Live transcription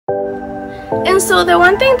And so the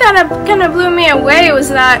one thing that kind of blew me away was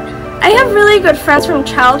that I have really good friends from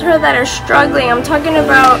childhood that are struggling. I'm talking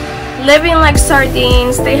about living like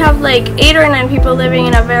sardines. They have like 8 or 9 people living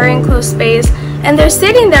in a very enclosed space, and they're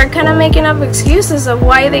sitting there kind of making up excuses of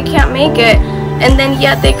why they can't make it, and then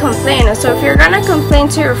yet they complain. And so if you're gonna complain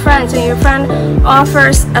to your friends and your friend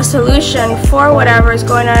offers a solution for whatever is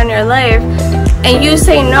going on in your life, and you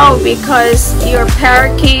say no because your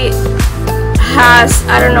parakeet has,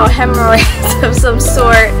 I don't know, hemorrhoids of some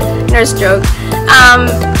sort, nurse joke,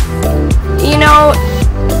 you know,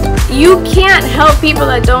 you can't help people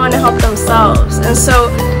that don't want to help themselves. And so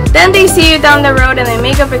then they see you down the road and they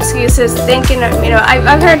make up excuses thinking of, you know,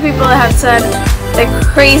 I've heard people that have said the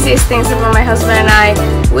craziest things about my husband and I.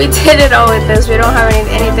 We did it all with this. We don't have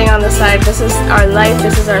anything on the side. This is our life.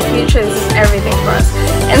 This is our future. This is everything for us.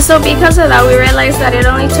 And so because of that, we realized that it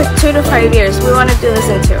only took 2 to 5 years. We want to do this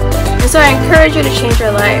in 2. And so I encourage you to change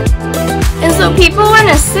your life. And so people want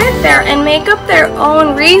to sit there and make up their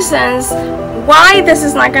own reasons why this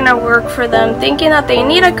is not going to work for them, thinking that they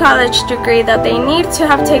need a college degree, that they need to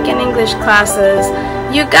have taken English classes.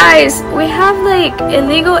 You guys, we have like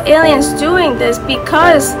illegal aliens doing this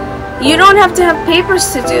because you don't have to have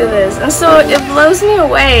papers to do this. And so it blows me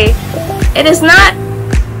away. It is not,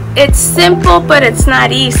 it's simple, but it's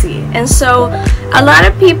not easy. And so a lot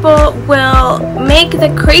of people will make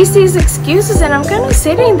the craziest excuses, and I'm kind of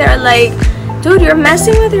sitting there like, dude, you're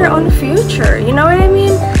messing with your own future. You know what I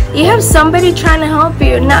mean? You have somebody trying to help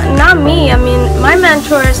you, not me. I mean, my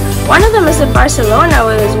mentors, one of them is in Barcelona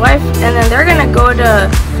with his wife, and then they're gonna go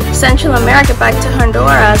to Central America, back to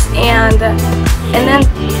Honduras, and then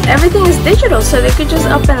everything is digital, so they could just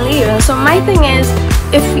up and leave. And so my thing is,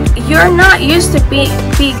 if you're not used to be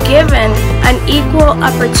given an equal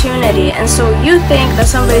opportunity, and so you think that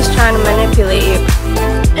somebody's trying to manipulate you.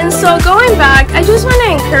 And so going back, I just want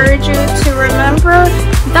to encourage you to remember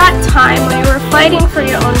that time when you were fighting for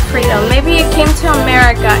your own freedom. Maybe you came to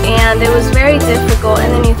America and it was very difficult,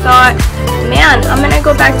 and then you thought, man, I'm gonna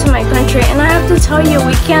go back to my country. And I have to tell you,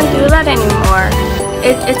 we can't do that anymore.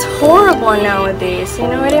 It's horrible nowadays, you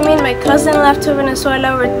know what I mean? My cousin left to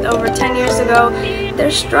Venezuela over 10 years ago. They're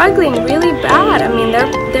struggling really bad. I mean,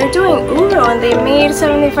 they're doing Uber, and they made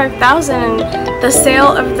 $75,000 in the sale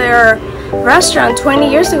of their restaurant 20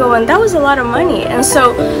 years ago, and that was a lot of money. And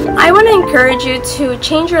so I want to encourage you to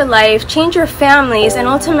change your life, change your families, and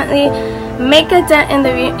ultimately make a dent in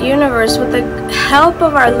the universe with the help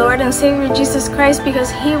of our Lord and Savior Jesus Christ, because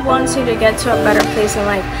He wants you to get to a better place in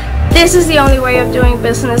life. This is the only way of doing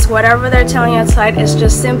business. Whatever they're telling you outside is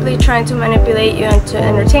just simply trying to manipulate you into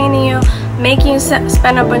entertaining you, making you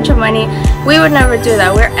spend a bunch of money. We would never do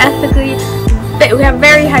that. We're ethically, we have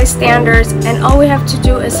very high standards, and all we have to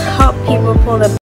do is help people pull the